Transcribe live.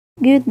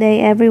Good day,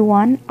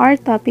 everyone. Our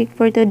topic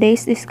for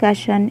today's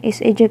discussion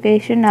is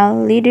Educational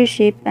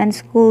Leadership and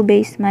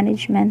School-Based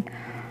Management,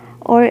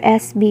 or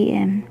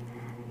SBM.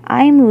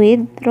 I'm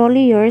with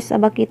Rolly Yours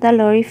Abakita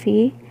Lori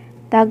Fee,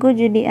 Tago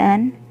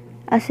Judian,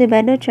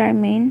 Acevedo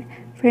Charmaine,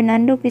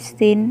 Fernando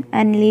Christine,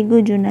 and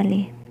Ligo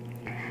Junali.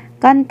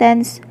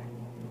 Contents.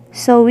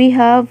 So we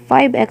have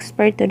 5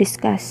 experts to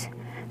discuss.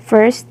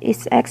 First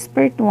is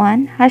Expert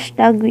 1,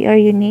 hashtag we are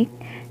unique.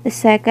 The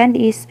second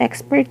is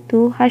Expert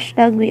 2,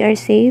 hashtag we are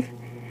safe.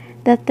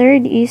 The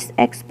third is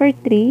Expert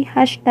 3,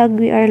 hashtag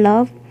we are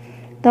loved.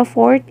 The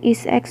fourth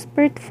is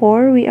Expert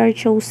 4, we are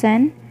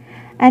chosen.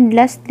 And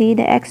lastly,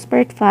 the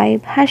Expert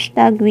 5,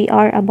 hashtag we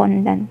are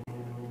abundant.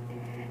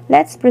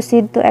 Let's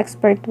proceed to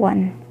Expert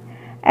 1.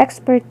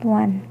 Expert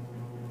 1.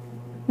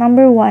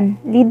 Number 1,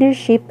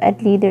 Leadership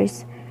and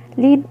Leaders.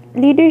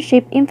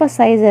 Leadership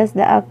emphasizes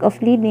the act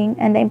of leading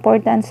and the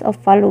importance of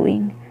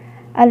following.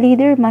 A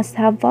leader must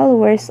have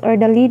followers or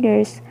the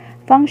leader's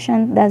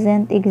function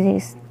doesn't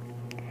exist.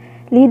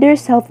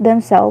 Leaders help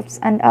themselves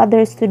and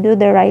others to do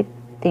the right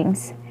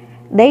things.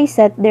 They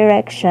set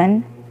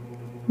direction,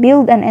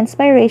 build an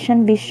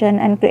inspiration vision,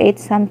 and create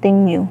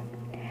something new.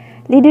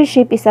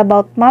 Leadership is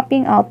about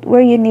mapping out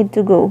where you need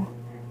to go.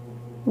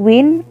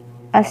 Win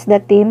as the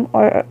team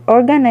or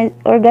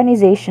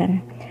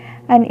organization,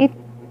 and it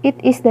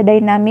is the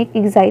dynamic,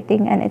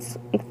 exciting, and it's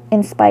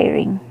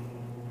inspiring.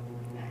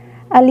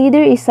 A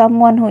leader is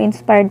someone who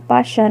inspired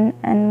passion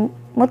and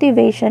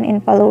motivation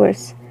in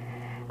followers.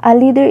 A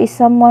leader is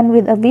someone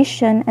with a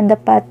vision and the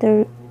path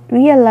to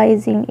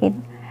realizing it.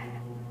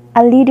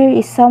 A leader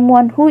is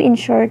someone who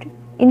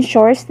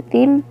ensures the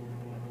team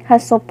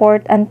has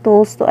support and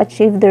tools to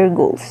achieve their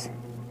goals.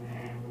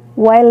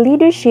 While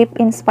leadership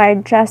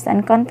inspired trust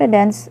and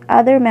confidence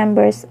other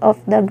members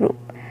of the group.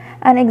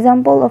 An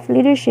example of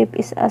leadership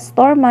is a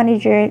store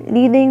manager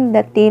leading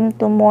the team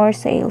to more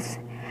sales.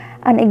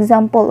 An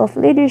example of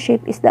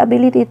leadership is the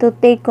ability to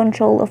take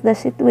control of the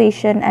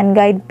situation and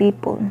guide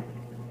people.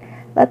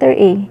 Letter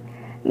A.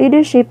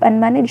 Leadership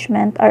and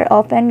management are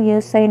often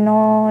used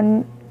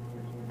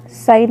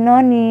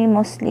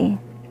synonymously.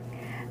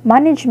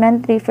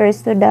 Management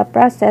refers to the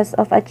process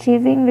of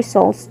achieving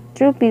results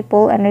through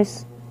people and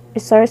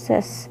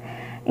resources,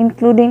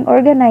 including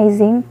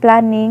organizing,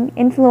 planning,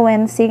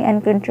 influencing,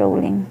 and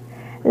controlling.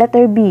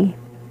 Letter B.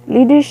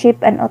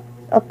 Leadership and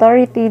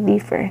authority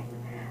differ.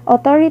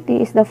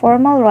 Authority is the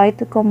formal right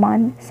to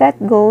command,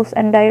 set goals,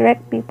 and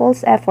direct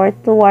people's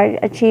effort toward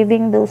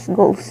achieving those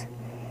goals.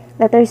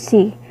 Letter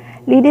C.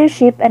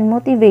 Leadership and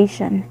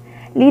motivation.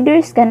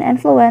 Leaders can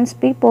influence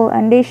people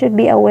and they should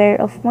be aware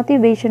of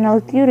motivational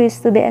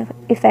theories to be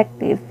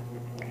effective.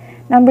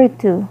 Number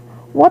 2.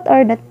 What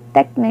are the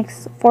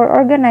techniques for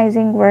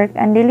organizing work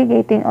and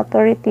delegating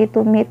authority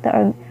to meet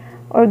the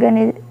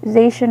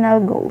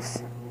organizational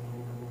goals?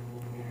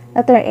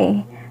 Letter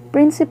A.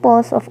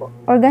 Principles of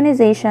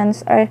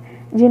organizations are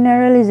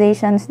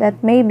generalizations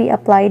that may be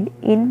applied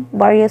in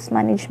various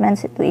management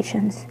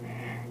situations.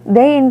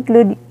 They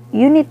include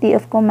unity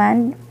of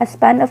command, a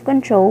span of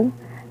control,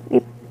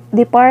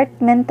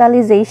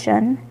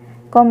 departmentalization,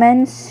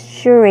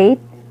 commensurate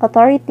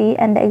authority,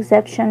 and the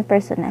exception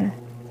personnel.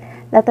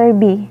 Letter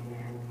B.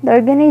 The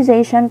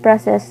organization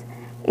process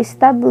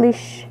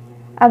establish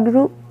a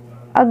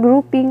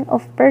grouping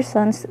of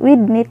persons with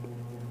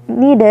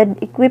needed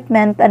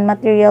equipment and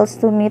materials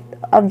to meet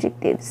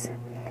objectives.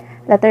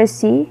 Letter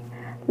C.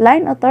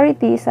 Line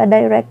authority is a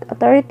direct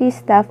authority,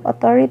 staff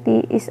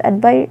authority is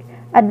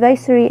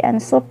advisory and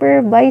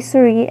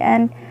supervisory,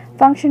 and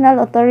functional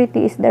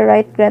authority is the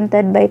right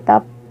granted by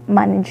top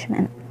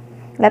management.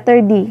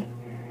 Letter D.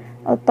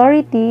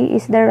 Authority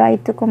is the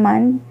right to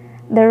command,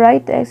 the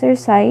right to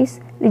exercise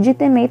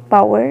legitimate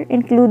power,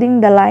 including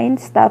the line,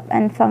 staff,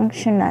 and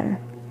functional.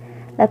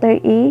 Letter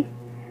E.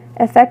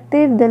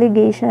 Effective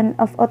delegation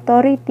of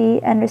authority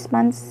and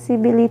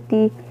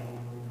responsibility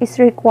is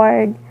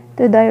required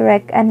to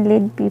direct and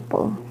lead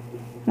people.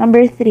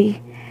 Number 3.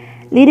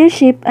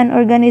 Leadership and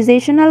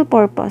organizational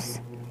purpose.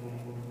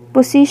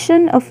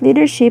 Positions of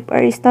leadership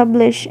are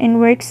established in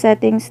work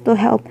settings to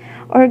help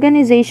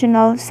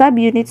organizational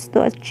subunits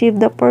to achieve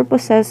the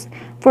purposes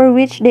for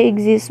which they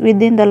exist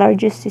within the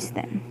largest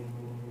system.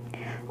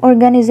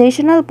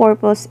 Organizational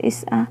purpose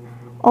is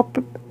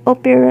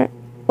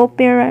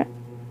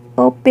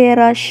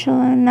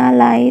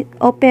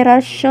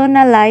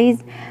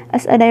operationalized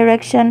as a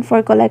direction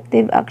for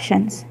collective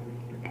actions.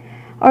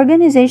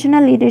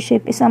 Organizational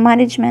leadership is a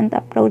management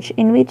approach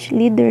in which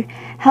leader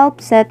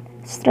helps set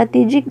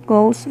strategic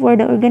goals for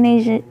the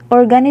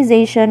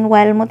organization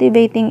while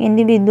motivating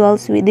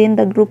individuals within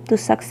the group to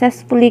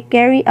successfully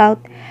carry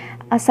out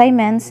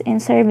assignments in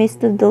service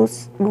to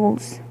those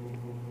goals.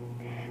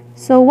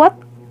 So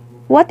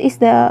what is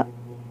the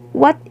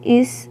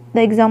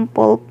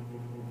example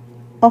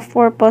of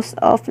purpose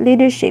of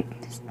leadership?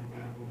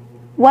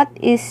 What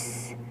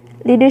is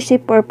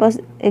leadership purpose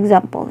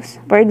examples?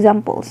 For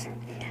examples,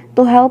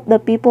 to help the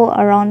people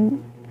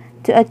around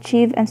to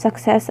achieve and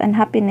success and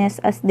happiness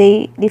as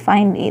they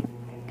defined it.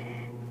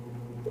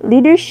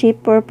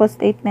 leadership purpose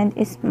statement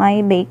is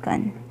my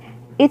beacon.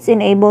 It's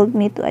enabled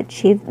me to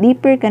achieve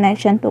deeper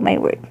connection to my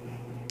work.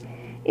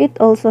 It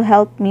also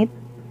helped me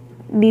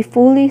be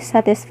fully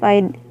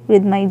satisfied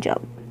with my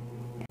job.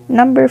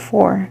 Number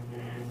 4.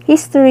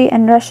 History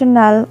and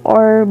rationale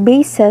or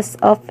basis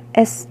of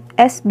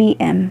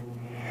SBM.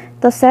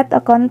 To set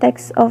a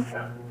context of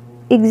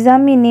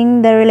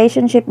examining the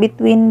relationship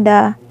between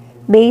the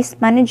base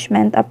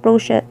management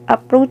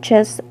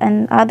approaches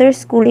and other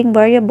schooling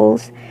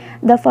variables,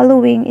 the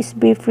following is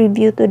brief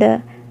review to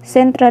the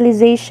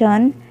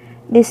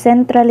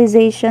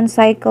decentralization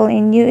cycle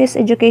in U.S.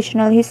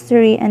 educational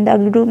history and the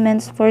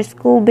arguments for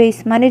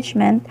school-based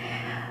management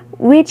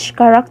which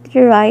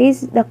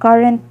characterize the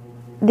current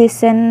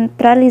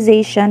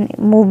decentralization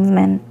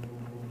movement.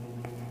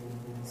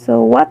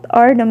 So what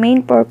are the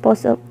main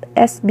purpose of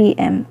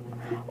SBM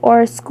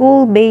or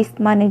school-based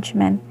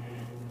management?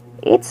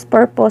 Its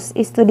purpose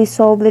is to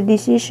dissolve the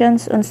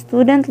decisions on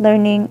student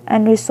learning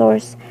and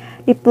resource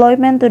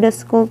deployment to the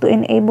school to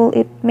enable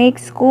it make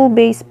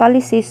school-based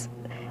policies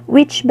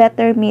which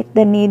better meet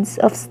the needs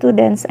of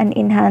students and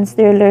enhance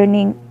their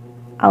learning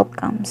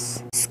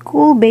outcomes.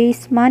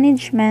 School-based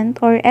management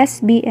or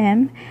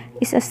SBM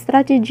is a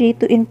strategy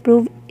to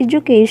improve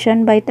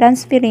education by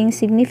transferring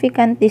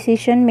significant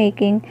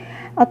decision-making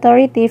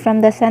authority from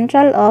the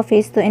central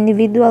office to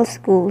individual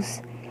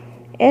schools.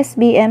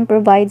 SBM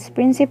provides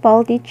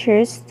principal,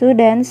 teachers,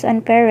 students,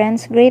 and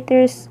parents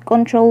greater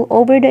control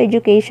over the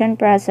education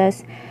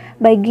process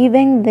by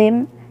giving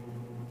them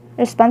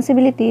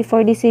responsibility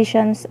for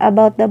decisions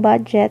about the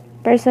budget,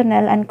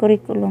 personnel, and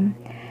curriculum.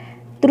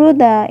 Through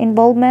the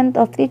involvement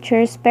of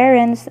teachers,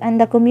 parents, and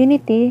the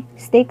community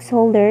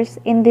stakeholders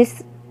in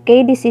these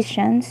key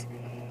decisions,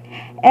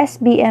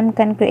 SBM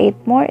can create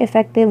more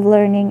effective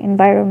learning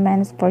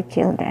environments for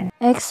children.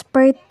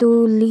 Expert to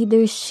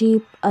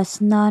leadership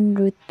as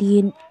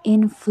non-routine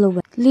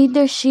influence.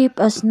 Leadership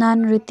as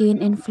non-routine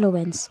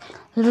influence.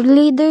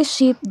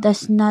 Leadership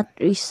does not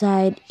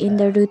reside in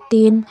the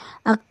routine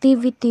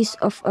activities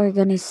of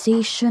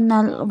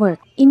organizational work.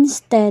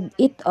 Instead,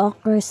 it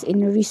occurs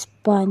in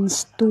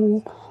response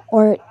to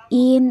or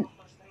in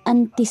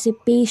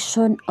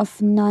anticipation of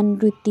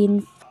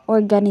non-routine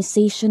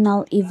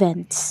organizational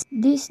events.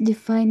 This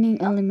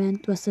defining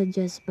element was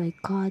suggested by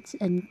Katz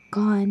and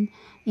Kahn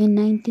in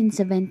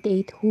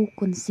 1978, who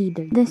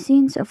considered the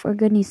sense of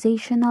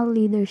organizational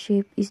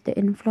leadership is the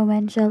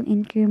influential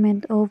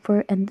increment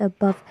over and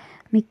above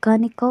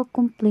mechanical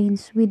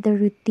compliance with the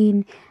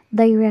routine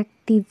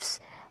directives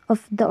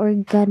of the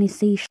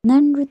organization.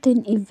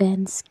 Non-routine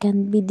events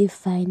can be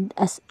defined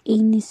as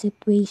any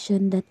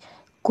situation that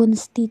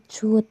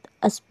constitute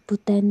as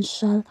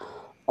potential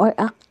or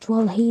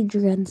actual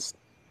hindrance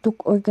to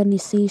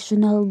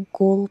organizational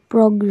goal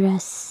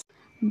progress.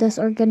 Thus,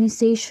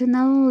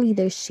 organizational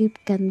leadership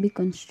can be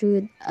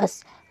construed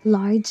as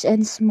large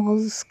and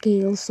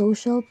small-scale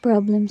social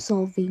problem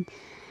solving,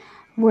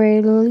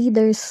 where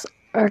leaders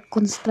are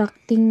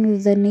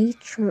constructing the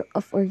nature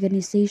of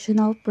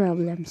organizational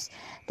problems,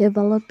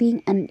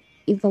 developing and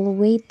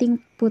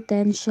evaluating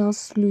potential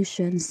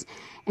solutions,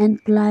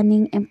 and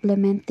planning,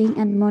 implementing,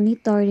 and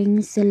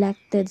monitoring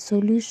selected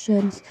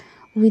solutions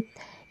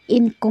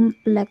within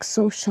complex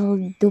social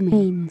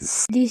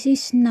domains. This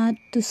is not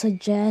to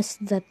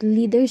suggest that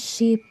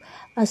leadership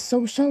as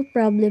social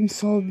problem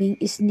solving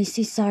is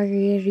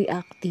necessarily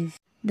reactive.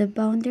 The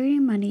boundary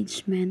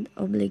management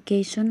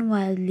obligation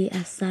widely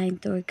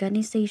assigned to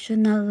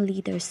organizational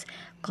leaders,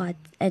 Katz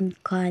and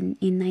Kahn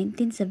in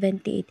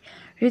 1978,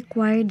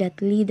 required that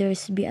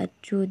leaders be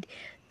attuned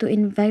to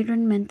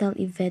environmental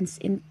events,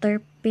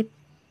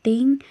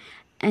 interpreting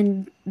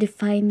and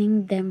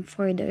defining them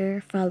for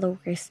their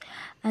followers,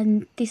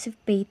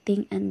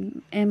 anticipating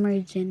an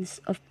emergence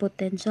of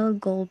potential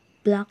goal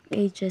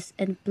blockages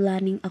and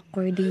planning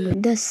accordingly.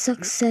 The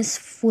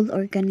successful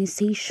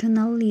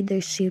organizational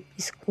leadership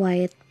is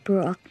quite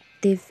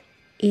proactive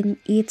in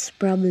its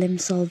problem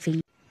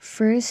solving.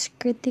 First,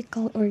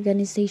 critical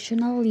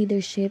organizational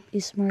leadership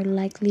is more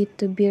likely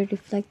to be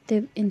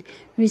reflective in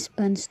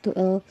response to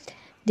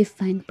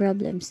ill-defined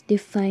problems,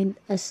 defined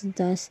as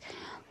those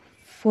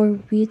for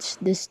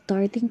which the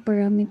starting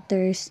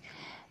parameters,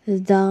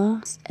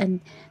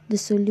 and the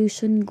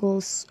solution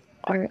goals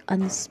are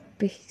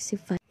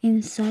unspecified.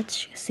 In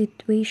such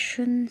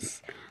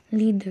situations,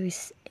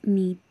 leaders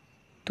need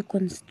to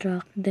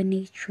construct the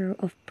nature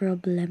of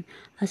problem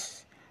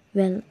as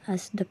well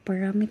as the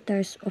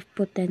parameters of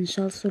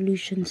potential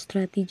solution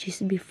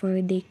strategies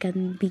before they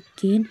can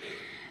begin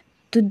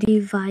to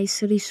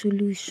devise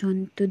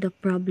resolution to the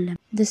problem.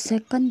 The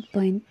second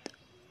point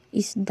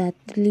is that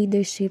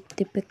leadership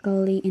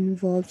typically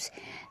involves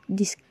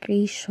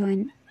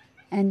discretion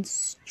and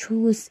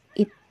choose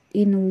it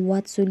in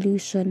what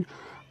solution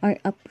are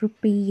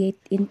appropriate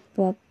in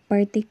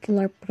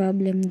particular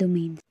problem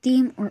domains.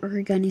 Team or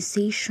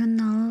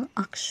organizational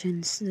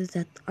actions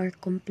that are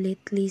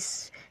completely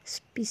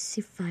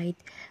specified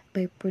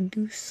by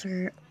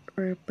producer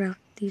or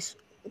practice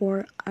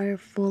or are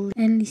fully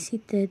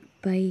elicited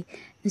by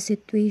the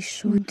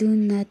situation do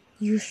not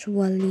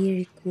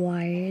usually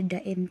require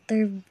the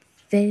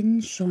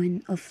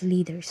intervention of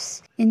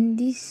leaders. In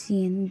this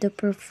scene, the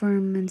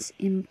performance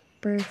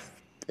imperatives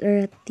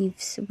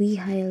we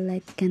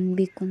highlight can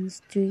be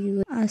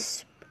construed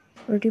as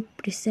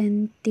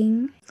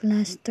representing a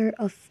cluster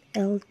of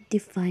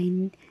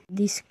ill-defined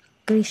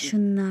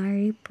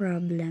discretionary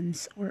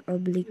problems or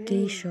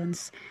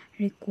obligations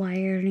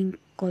requiring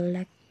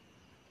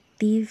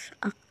collective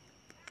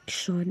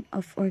action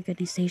of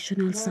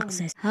organizational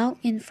success. How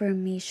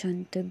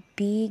information to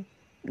be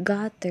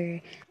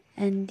gathered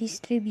and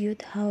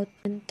distribute, how to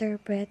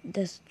interpret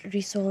the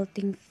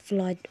resulting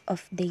flood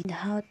of data,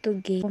 how to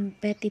gain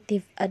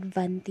competitive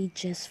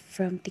advantages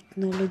from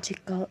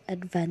technological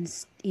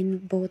advance in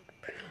both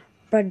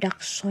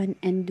production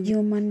and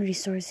human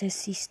resources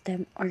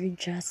system are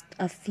just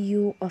a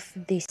few of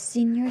these.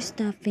 Senior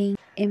staffing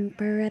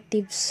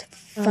imperatives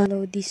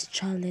follow this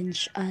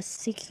challenge as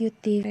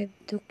executive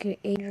to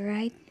create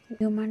right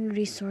human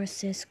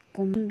resources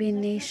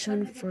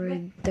combination for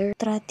their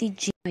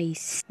strategy.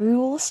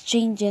 Rules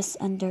changes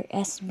under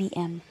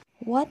SBM.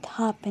 What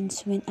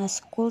happens when a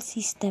school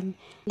system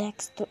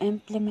elects to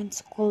implement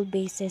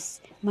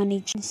school-based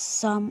management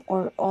some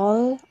or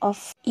all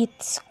of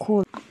its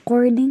schools?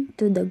 According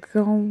to the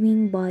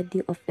growing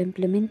body of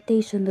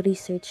implementation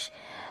research,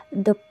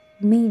 the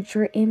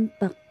major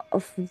impact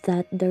of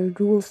that the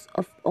rules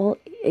of all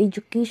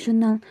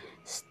educational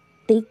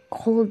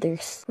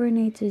stakeholders,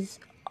 coordinators,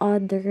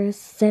 others,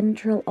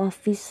 central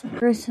office,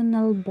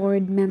 personnel,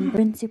 board member,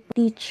 principal,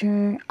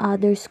 teacher,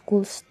 other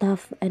school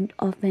staff, and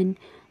often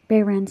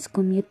parents,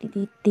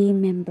 community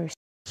members.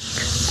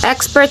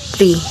 Expert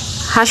 3.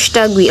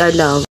 Hashtag We Are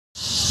Love.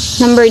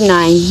 Number 9.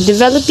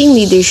 Developing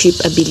leadership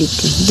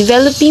ability.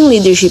 Developing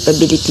leadership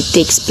ability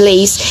takes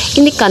place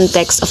in the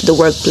context of the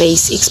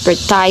workplace.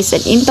 Expertise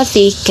and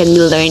empathy can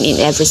be learned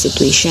in every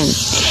situation.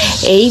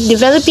 A.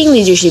 Developing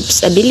leadership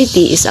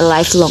ability is a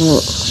lifelong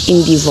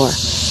endeavor.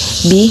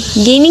 B.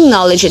 Gaining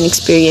knowledge and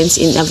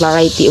experience in a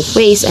variety of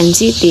ways and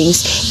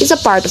settings is a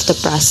part of the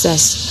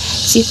process.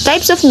 C.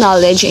 Types of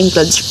knowledge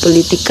include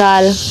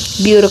political,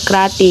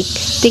 bureaucratic,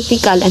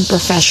 technical, and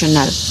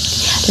professional.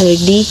 Letter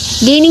D.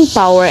 Gaining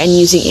power and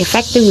using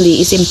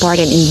effectively is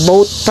important in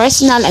both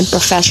personal and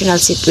professional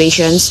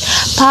situations.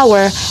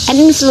 Power and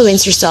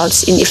influence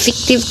results in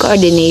effective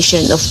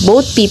coordination of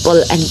both people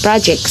and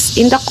projects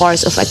in the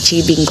course of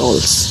achieving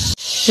goals.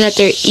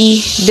 Letter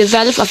E.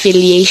 Develop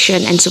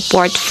affiliation and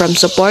support from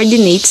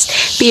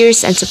subordinates,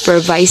 peers, and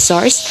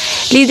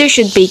supervisors. Leaders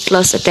should pay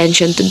close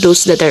attention to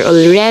those that are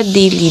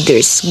already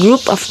leaders,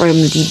 group of firm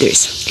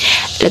leaders.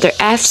 Letter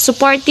F.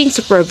 Supporting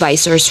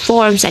supervisors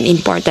forms an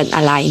important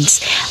alliance.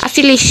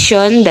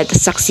 Affiliation that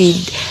succeed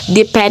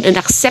depend on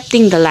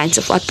accepting the lines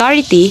of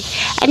authority,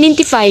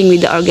 identifying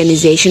with the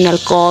organizational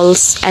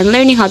goals, and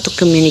learning how to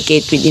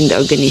communicate within the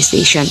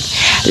organization.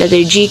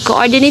 Letter G.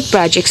 Coordinate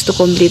projects to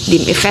complete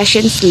them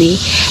efficiently.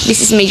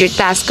 This is a major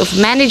task of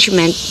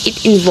management.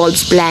 It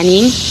involves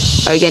planning,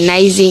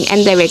 organizing,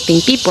 and directing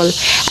people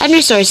and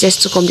resources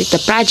to complete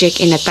the project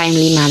in a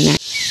timely manner.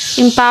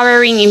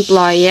 Empowering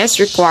employees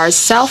requires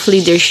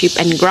self-leadership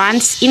and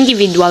grants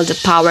individuals the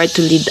power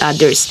to lead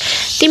others.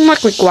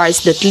 Teamwork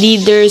requires that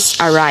leaders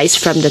arise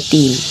from the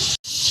team.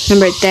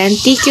 Number 10.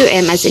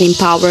 TQM as an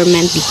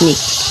empowerment technique.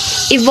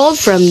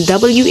 Evolved from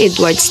W.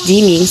 Edwards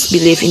Deming's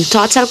belief in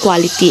total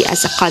quality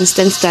as a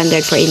constant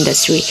standard for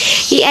industry.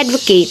 He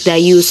advocates the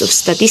use of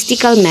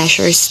statistical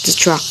measures to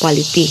track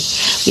quality.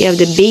 We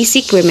have the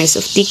basic premise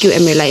of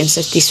TQM rely on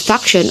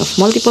satisfaction of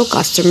multiple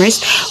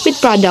customers with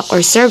product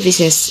or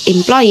services,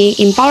 employee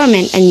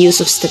empowerment and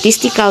use of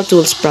statistical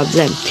tools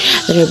problem.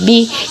 Letter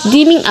B.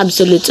 Deming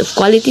absolutes of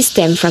quality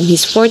stem from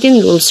his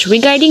 14 rules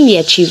regarding the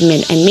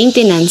achievement and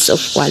maintenance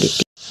of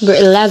quality. Number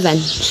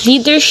 11.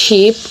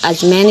 Leadership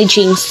as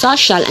managing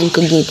social and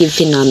cognitive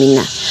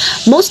phenomena.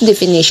 Most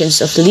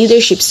definitions of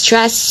leadership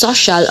stress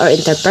social or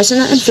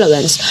interpersonal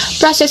influence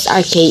process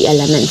are key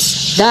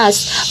elements.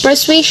 Thus,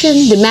 persuasion,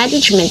 the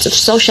management of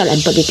social and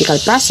political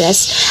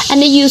process,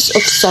 and the use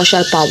of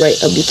social power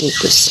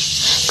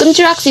ubiquitous.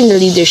 Contracts in the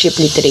leadership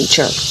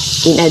literature.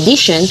 In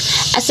addition,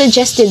 as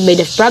suggested by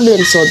the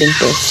problem-solving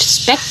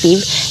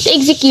perspective, the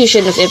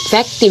execution of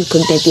effective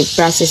cognitive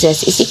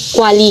processes is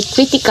equally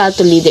critical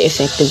to leader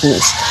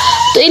effectiveness.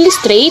 To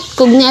illustrate,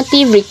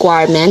 cognitive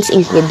requirements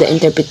include the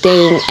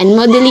interpreting and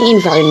modeling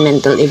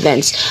environmental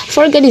events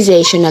for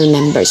organizational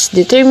members,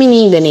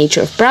 determining the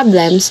nature of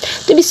problems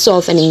to be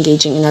solved and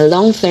engaging in a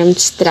long-term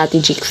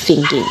strategic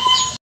thinking.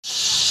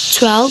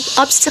 12.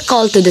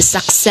 Obstacle to the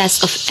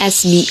success of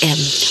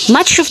SBM.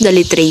 Much of the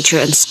literature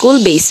on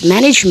school-based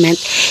management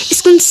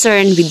is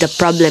concerned with the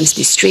problems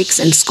districts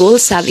and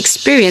schools have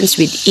experienced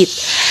with it.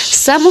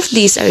 Some of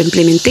these are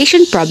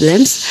implementation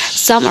problems,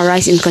 some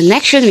arise in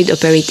connection with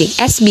operating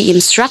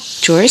SBM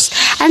structures,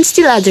 and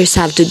still others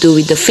have to do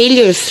with the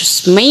failure of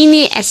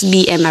many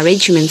SBM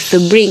arrangements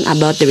to bring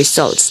about the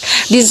results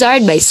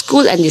desired by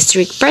school and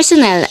district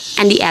personnel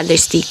and the other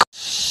stakeholders.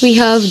 We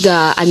have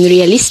the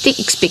unrealistic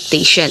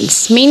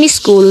expectations. Many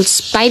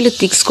schools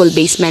piloting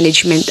school-based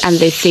management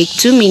undertake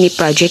too many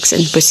projects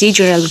and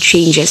procedural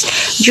changes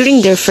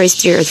during their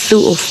first year or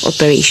two of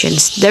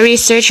operations. The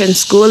research on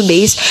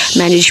school-based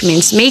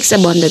management makes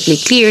abundantly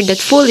clear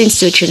that full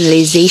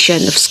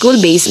institutionalization of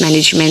school-based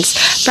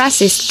management's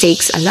process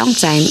takes a long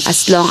time,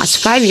 as long as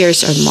 5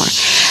 years or more.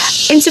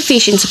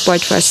 Insufficient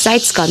support for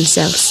site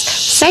councils.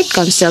 Site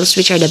councils,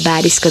 which are the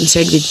bodies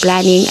concerned with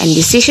planning and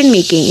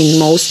decision-making in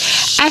most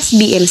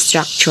SBM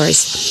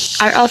structures,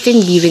 are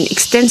often given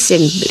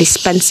extensive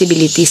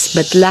responsibilities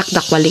but lack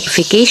the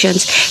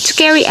qualifications to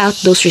carry out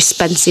those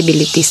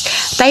responsibilities.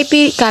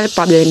 Typical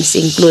problems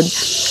include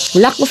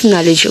lack of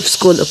knowledge of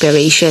school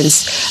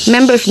operations,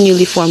 member of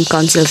newly formed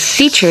council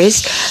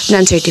teachers,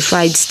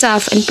 non-certified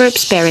staff, and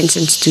perhaps parents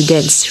and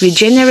students, who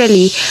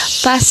generally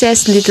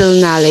possess little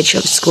knowledge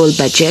of school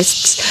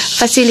budgets,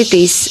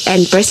 facilities,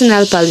 and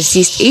personnel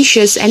policies,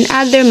 issues, and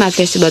other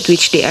matters about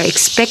which they are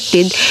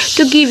expected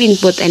to give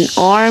input and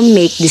or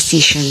make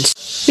decisions.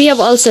 We have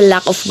also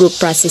lack of group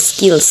process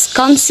skills.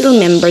 Council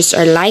members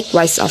are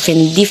likewise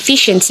often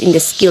deficient in the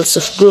skills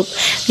of group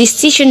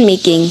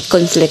decision-making,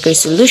 conflict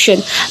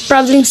resolution,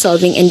 problem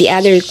solving, and the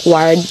other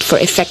required for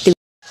effective.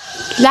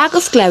 Lack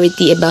of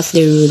clarity about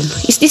the rule.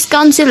 Is this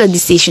council a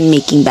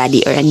decision-making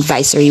body or an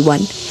advisory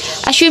one?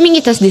 Assuming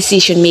it has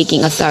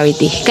decision-making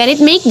authority, can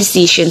it make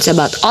decisions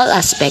about all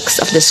aspects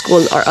of the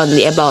school or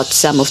only about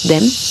some of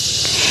them?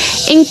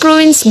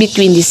 Incongruence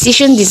between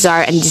decision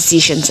desired and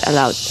decisions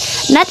allowed.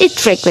 Not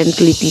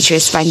infrequently,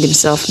 teachers find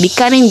themselves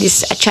becoming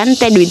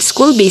disenchanted with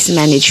school-based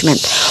management.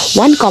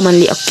 One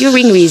commonly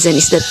occurring reason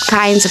is that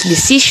kinds of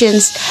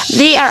decisions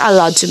they are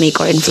allowed to make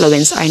or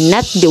influence are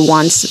not the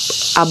ones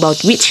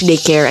about which they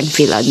care and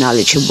feel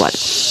knowledgeable.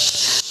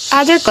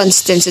 Other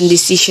constants in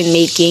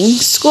decision-making,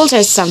 schools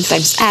are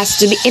sometimes asked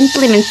to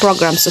implement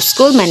programs of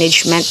school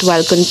management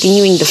while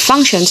continuing the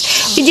functions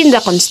within the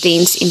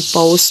constraints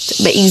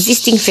imposed by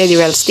existing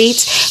federal,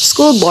 states,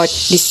 school board,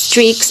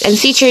 districts, and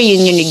teacher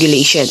union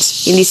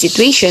regulations. In these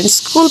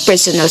situations, school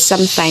personnel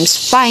sometimes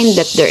find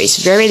that there is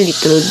very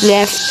little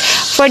left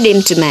for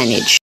them to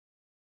manage.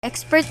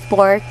 Expert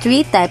 4.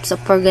 3 types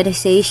of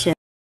organization.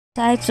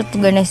 Types of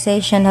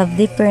organization have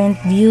different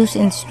views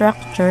in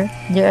structure.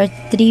 There are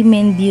 3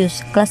 main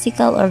views.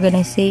 Classical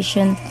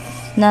organizational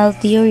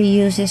theory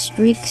uses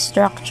strict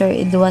structure.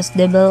 It was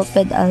developed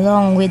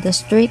along with a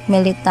strict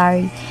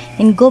military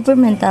and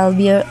governmental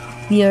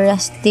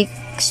bureaucratic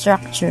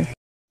structure.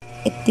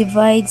 It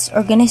divides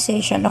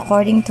organization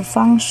according to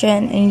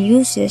function and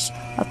uses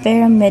a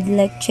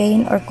pyramid-like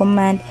chain or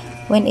command.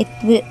 When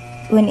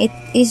it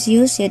is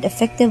used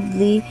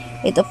effectively,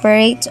 it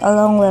operates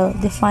along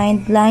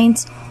well-defined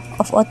lines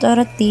of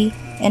authority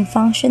and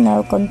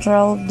functional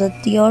control. The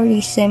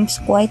theory seems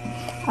quite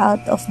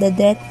out of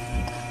date,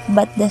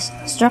 but the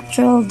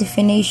structural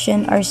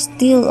definitions are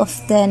still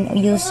often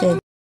used.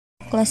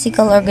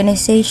 Classical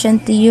organization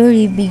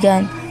theory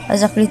began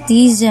as a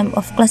criticism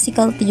of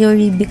classical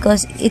theory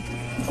because it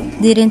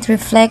didn't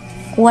reflect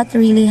what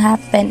really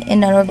happened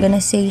in an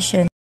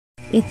organization.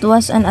 It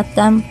was an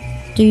attempt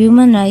to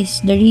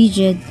humanize the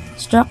rigid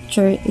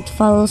structure. It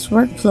follows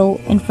workflow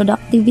and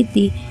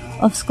productivity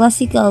of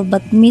classical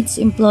but meets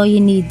employee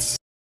needs.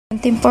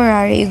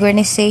 Contemporary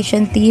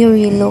organization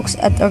theory looks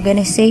at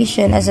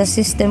organization as a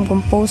system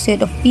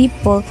composed of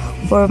people,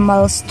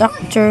 formal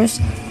structures,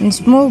 and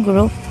small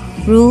group,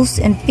 rules,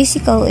 and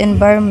physical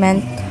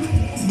environment.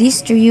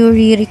 This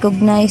theory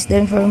recognizes the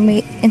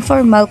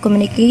informal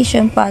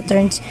communication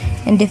patterns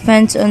and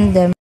depends on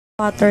them.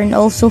 Pattern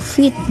also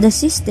fit the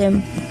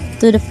system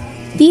to the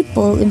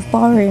people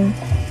empowering.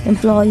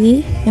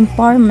 Employee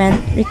empowerment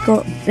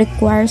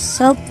requires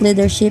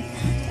self-leadership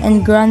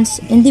and grants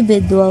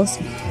individuals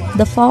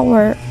the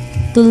power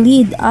to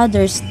lead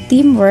others.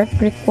 Teamwork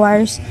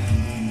requires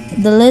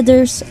the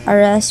leader's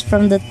arrest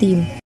from the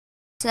team.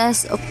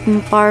 Success of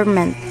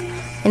empowerment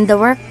in the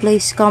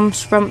workplace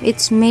comes from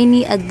its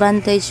many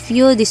advantages,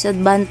 few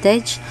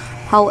disadvantages.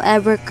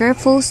 However,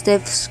 careful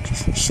steps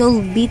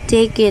should be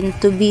taken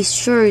to be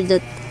sure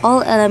that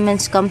all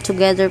elements come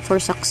together for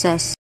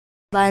success.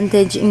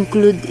 Advantages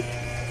include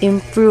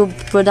improved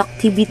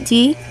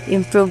productivity,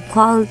 improved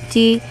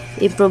quality,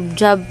 improved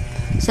job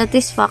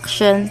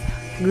satisfaction,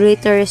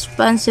 greater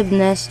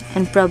responsiveness,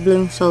 and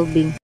problem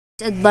solving.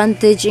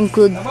 Disadvantages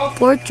include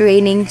poor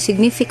training,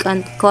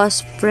 significant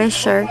cost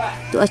pressure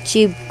to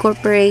achieve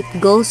corporate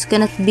goals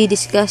cannot be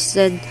discussed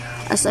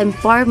as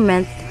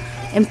empowerment.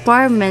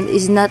 Empowerment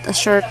is not a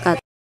shortcut.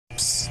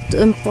 To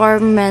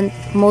empowerment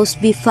must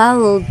be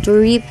followed to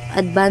reap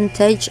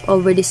advantage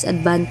over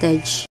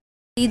disadvantage.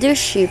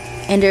 Leadership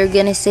in the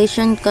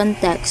organization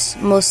context.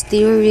 Most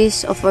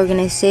theories of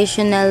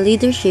organizational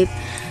leadership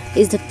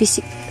is the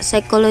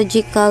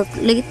psychological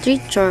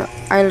literature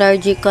are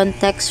largely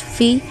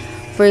context-free.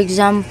 For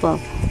example,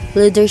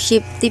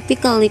 leadership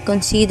typically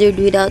considered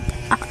without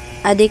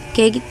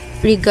adequate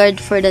regard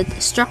for the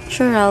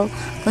structural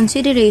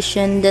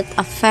consideration that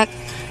affect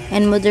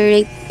and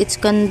moderate its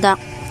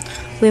conduct.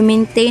 We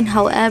maintain,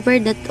 however,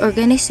 that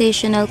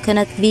organizational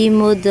cannot be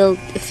modeled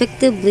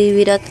effectively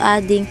without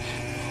adding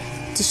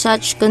to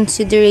such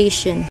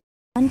consideration.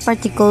 One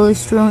particularly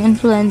strong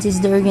influence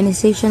is the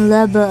organization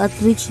level at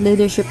which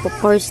leadership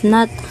occurs,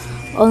 not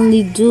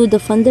only do the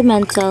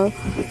fundamental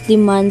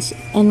demands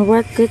and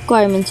work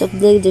requirements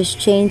of leaders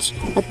change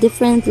at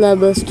different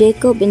levels.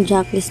 Jacob and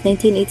Jacques,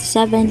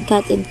 1987,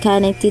 Kat and Ka,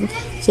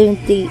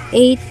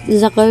 1978,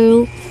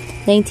 Zakharu,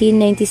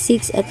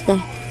 1996. At the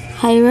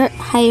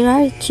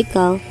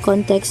hierarchical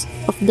context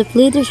of the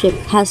leadership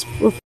has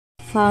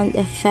profound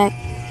effect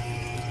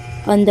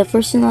on the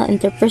personal,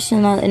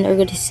 interpersonal, and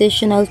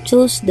organizational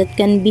choice that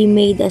can be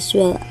made, as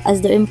well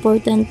as the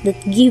important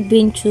that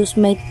given choice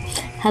might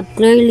have.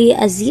 Clearly,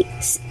 a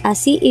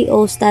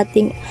CEO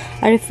stating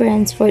a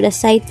reference for the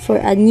site for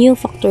a new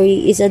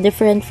factory is a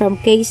different from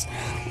case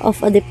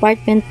of a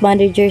department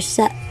manager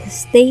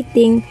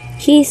stating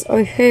his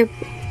or her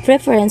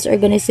preference.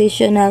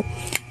 Organizational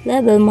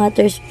level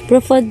matters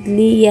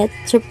profoundly, yet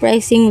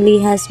surprisingly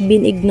has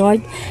been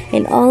ignored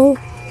in all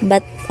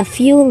but a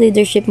few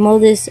leadership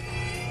models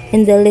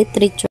in the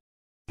literature.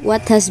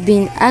 What has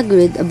been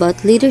argued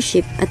about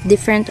leadership at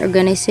different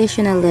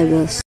organizational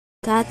levels?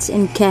 Katz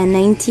and Ken,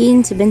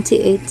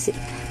 1978,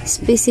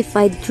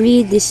 specified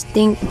three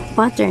distinct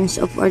patterns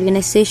of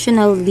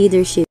organizational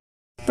leadership.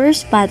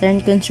 First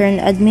pattern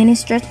concerned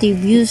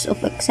administrative use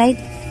of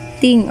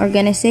exciting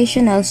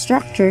organizational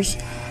structures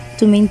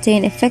to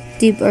maintain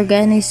effective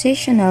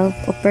organizational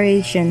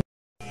operation.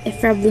 A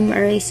problem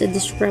arises, a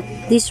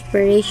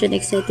disparate,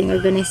 exciting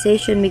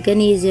organization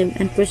mechanism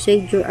and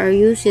procedure are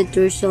used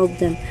to resolve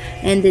them,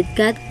 and that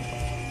Kat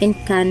and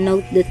Can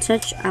note that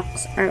such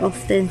acts are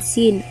often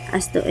seen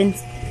as to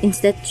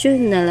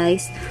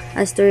institutionalized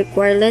as to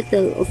require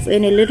little of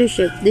any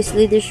leadership. This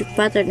leadership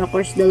pattern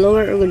occurs at the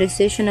lower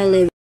organizational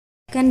level.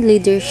 Second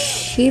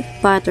leadership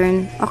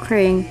pattern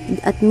occurring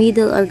at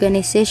middle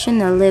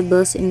organizational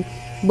levels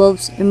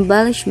involves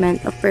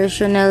embellishment of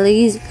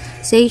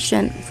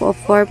personalization of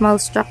formal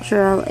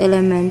structural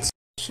elements.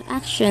 Such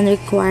action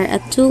require a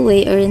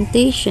two-way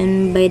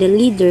orientation by the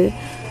leader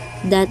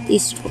that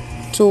is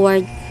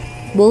toward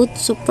both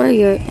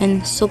superior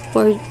and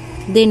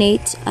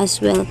subordinates, as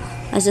well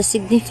as a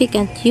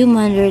significant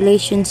human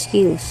relation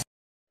skills.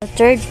 The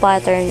third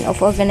pattern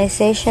of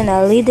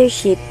organizational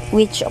leadership,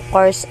 which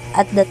occurs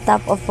at the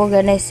top of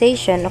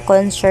organization,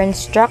 concerns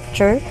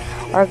structure,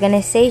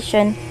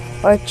 organization,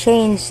 or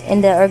change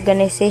in the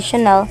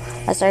organizational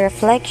as a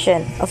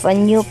reflection of a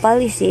new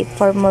policy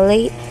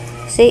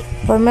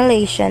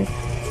formulation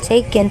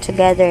taken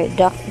together.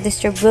 The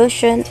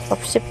distribution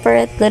of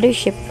separate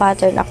leadership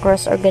pattern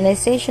across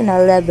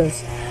organizational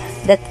levels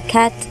that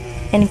Kat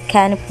and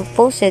Can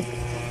proposed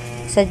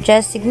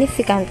suggests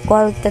significant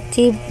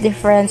qualitative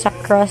difference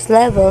across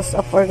levels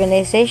of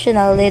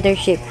organizational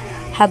leadership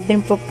have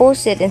been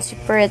proposed in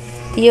separate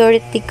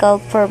theoretical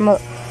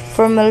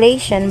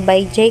formulation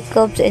by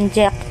Jacobs and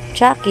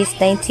Jacques,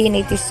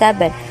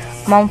 1987,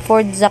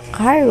 Mumford,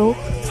 Zakharu,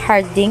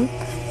 Harding,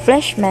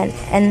 Fleischmann,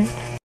 and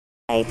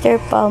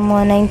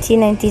Palmo,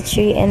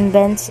 1993, and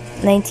Benz,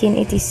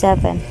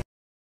 1987.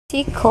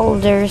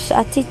 Stakeholders'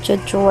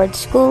 attitude towards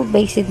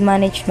school-based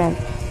management.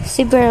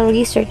 Several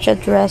research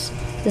address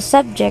the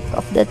subject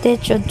of the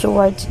attitude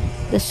towards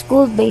the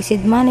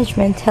school-based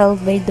management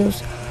held by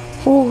those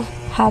who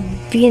have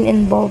been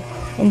involved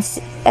in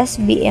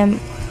SBM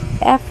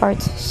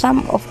efforts.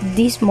 Some of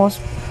these, most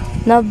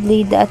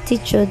notably the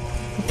attitude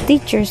of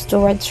teachers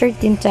towards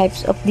certain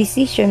types of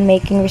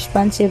decision-making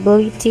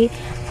responsibility,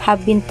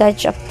 have been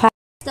touched upon.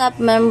 Staff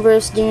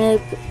members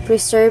generally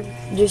perceive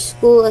their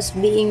school as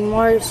being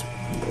more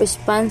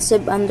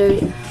responsive under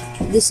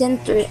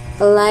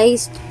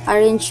decentralized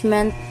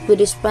arrangement, with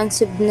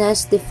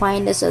responsiveness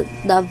defined as the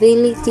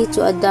ability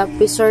to adapt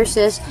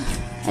resources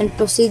and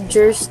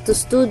procedures to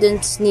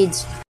students'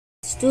 needs.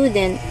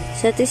 Student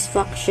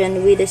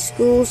satisfaction with the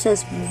schools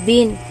has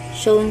been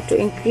shown to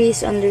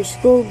increase under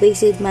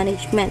school-based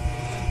management.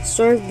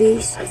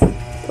 Surveys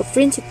of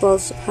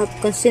principals have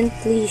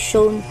constantly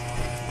shown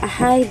a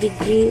high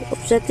degree of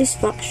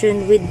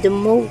satisfaction with the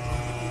move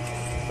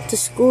to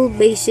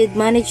school-based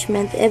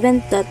management,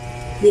 even that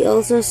they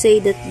also say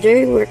that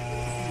their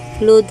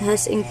workload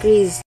has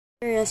increased.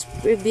 Whereas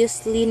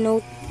previously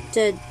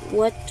noted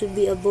what to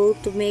be able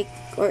to make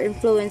or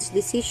influence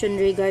decisions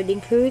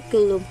regarding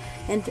curriculum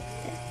and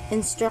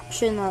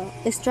instruction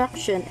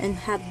and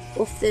have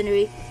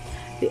often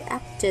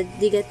reacted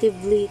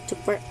negatively to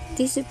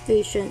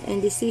participation in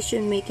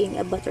decision-making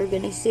about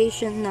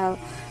organizational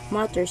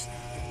matters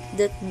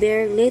that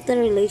bear little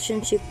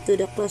relationship to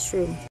the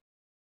classroom.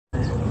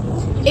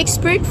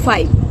 Expert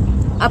 5.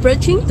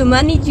 Approaching to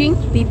managing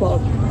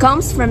people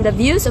comes from the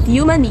views of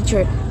human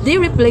nature. They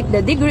reflect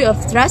the degree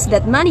of trust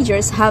that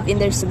managers have in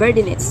their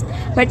subordinates.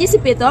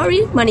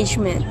 Participatory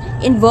management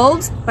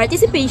involves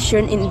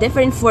participation in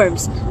different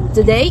forms.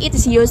 Today, it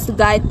is used to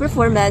guide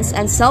performance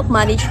and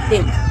self-managed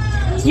teams.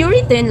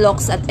 Theory then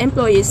looks at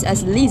employees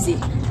as lazy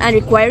and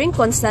requiring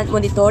constant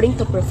monitoring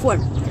to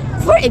perform.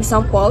 For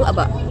example,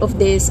 of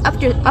these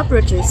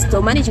approaches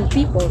to managing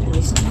people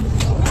is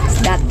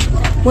that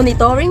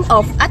monitoring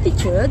of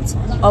attitudes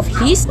of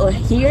his or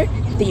her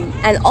team,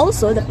 and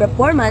also the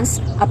performance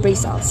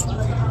appraisals.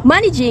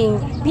 Managing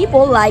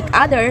people like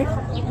other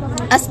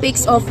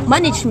aspects of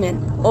management,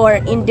 or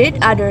indeed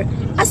other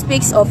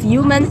aspects of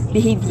human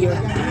behavior.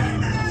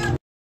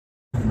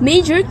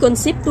 Major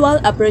conceptual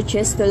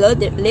approaches to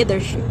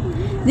leadership.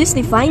 These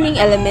defining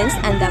elements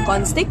and the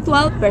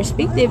conceptual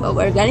perspective of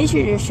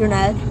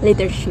organizational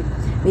leadership,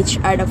 which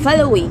are the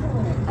following: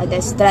 the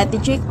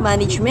strategic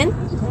management,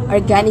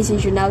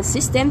 organizational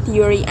system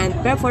theory, and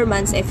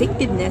performance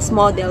effectiveness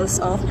models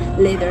of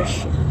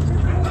leadership.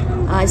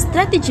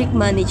 Strategic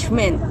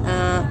management,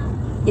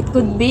 it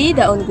could be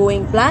the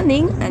ongoing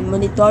planning and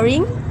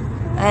monitoring,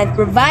 and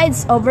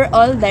provides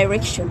overall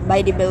direction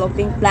by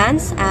developing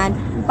plans and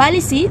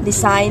policy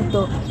designed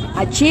to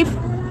achieve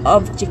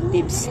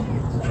objectives.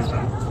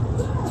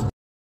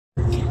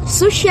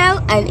 Social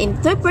and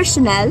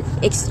interpersonal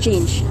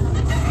exchange.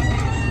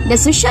 The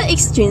social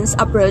exchange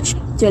approach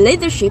to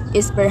leadership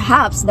is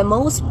perhaps the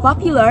most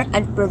popular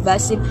and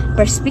pervasive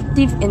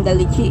perspective in the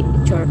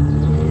literature.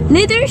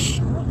 Leaders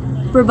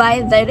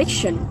provide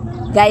direction,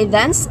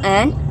 guidance,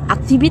 and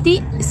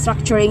activity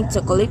structuring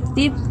to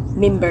collective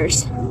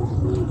members.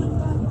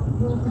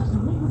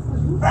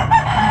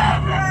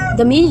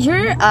 The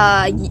major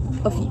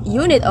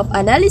unit of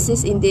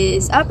analysis in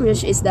this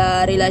approach is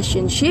the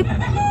relationship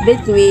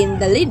between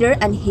the leader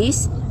and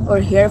his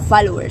or her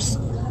followers.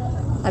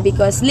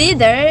 Because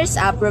leaders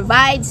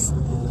provides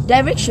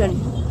direction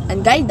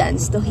and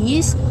guidance to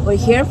his or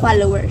her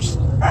followers.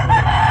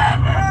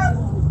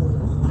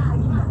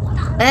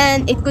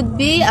 And it could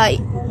be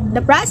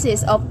the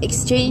process of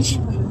exchange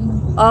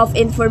of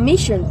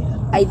information,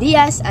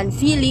 ideas, and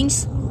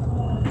feelings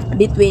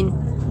between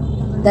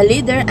the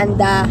leader and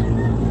the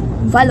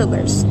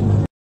followers.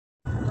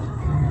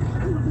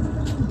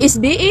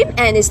 SBM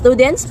and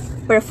students'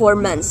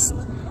 performance.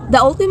 The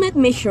ultimate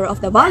measure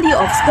of the value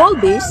of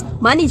school-based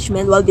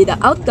management will be the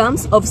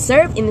outcomes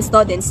observed in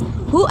students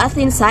who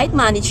attend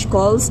site-managed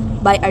schools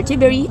by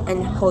Arterbury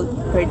and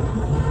Holford.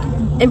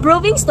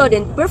 Improving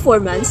student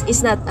performance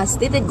is not a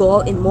stated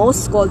goal in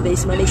most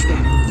school-based management.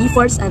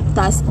 Efforts and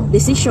thus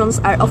decisions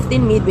are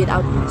often made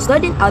without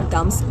student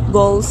outcomes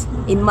goals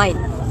in mind.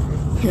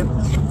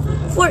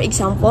 For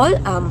example,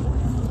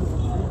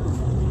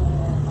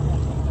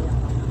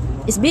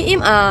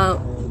 SBM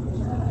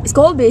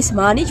school-based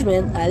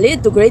management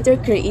lead to greater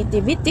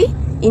creativity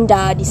in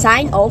the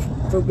design of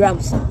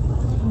programs.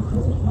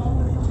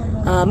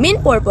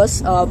 Main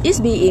purpose of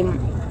SBM,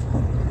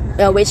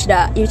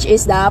 which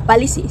is the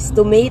policies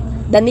to meet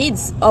the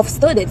needs of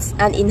students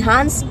and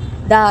enhance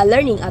the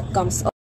learning outcomes